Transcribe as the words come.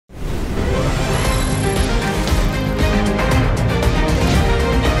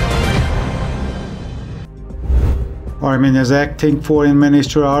Armenia's acting Foreign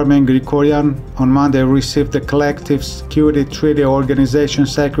Minister Armen Grigoryan on Monday received the Collective Security Treaty Organization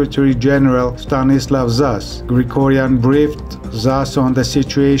Secretary General Stanislav Zas. Grigoryan briefed Zas on the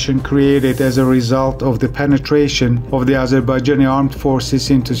situation created as a result of the penetration of the Azerbaijani armed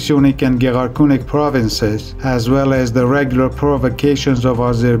forces into Syunik and Gegharkunik provinces, as well as the regular provocations of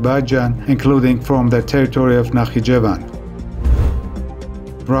Azerbaijan, including from the territory of Nakhichevan.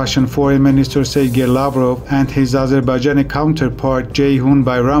 Russian Foreign Minister Sergei Lavrov and his Azerbaijani counterpart Ceyhun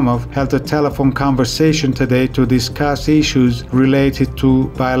Bayramov held a telephone conversation today to discuss issues related to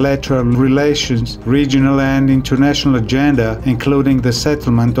bilateral relations, regional and international agenda, including the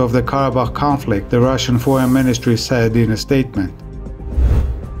settlement of the Karabakh conflict, the Russian Foreign Ministry said in a statement.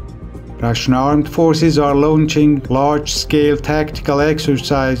 Russian armed forces are launching large-scale tactical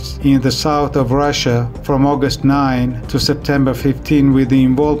exercises in the south of Russia from August 9 to September 15 with the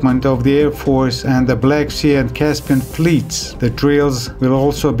involvement of the Air Force and the Black Sea and Caspian fleets. The drills will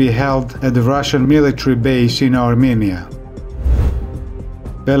also be held at the Russian military base in Armenia.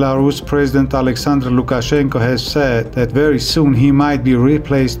 Belarus President Alexander Lukashenko has said that very soon he might be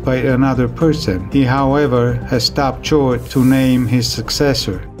replaced by another person. He, however, has stopped short to name his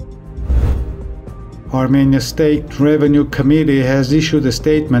successor. Armenia's State Revenue Committee has issued a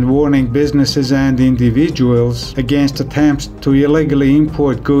statement warning businesses and individuals against attempts to illegally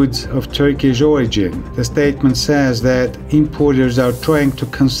import goods of Turkish origin. The statement says that importers are trying to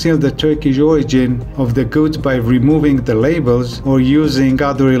conceal the Turkish origin of the goods by removing the labels or using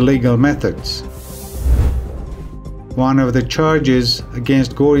other illegal methods. One of the charges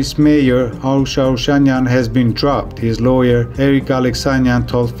against Goris mayor Pashinyan has been dropped, his lawyer Eric Alexanian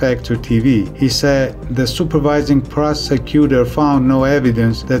told Factortv. He said the supervising prosecutor found no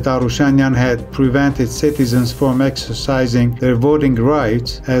evidence that Pashinyan had prevented citizens from exercising their voting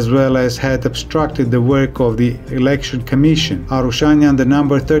rights, as well as had obstructed the work of the election commission. Pashinyan, the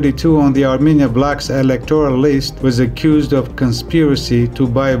number 32 on the Armenia bloc's electoral list, was accused of conspiracy to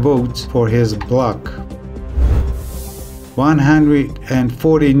buy votes for his bloc.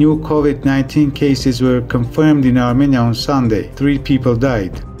 140 new COVID-19 cases were confirmed in Armenia on Sunday. 3 people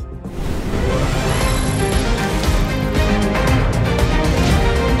died.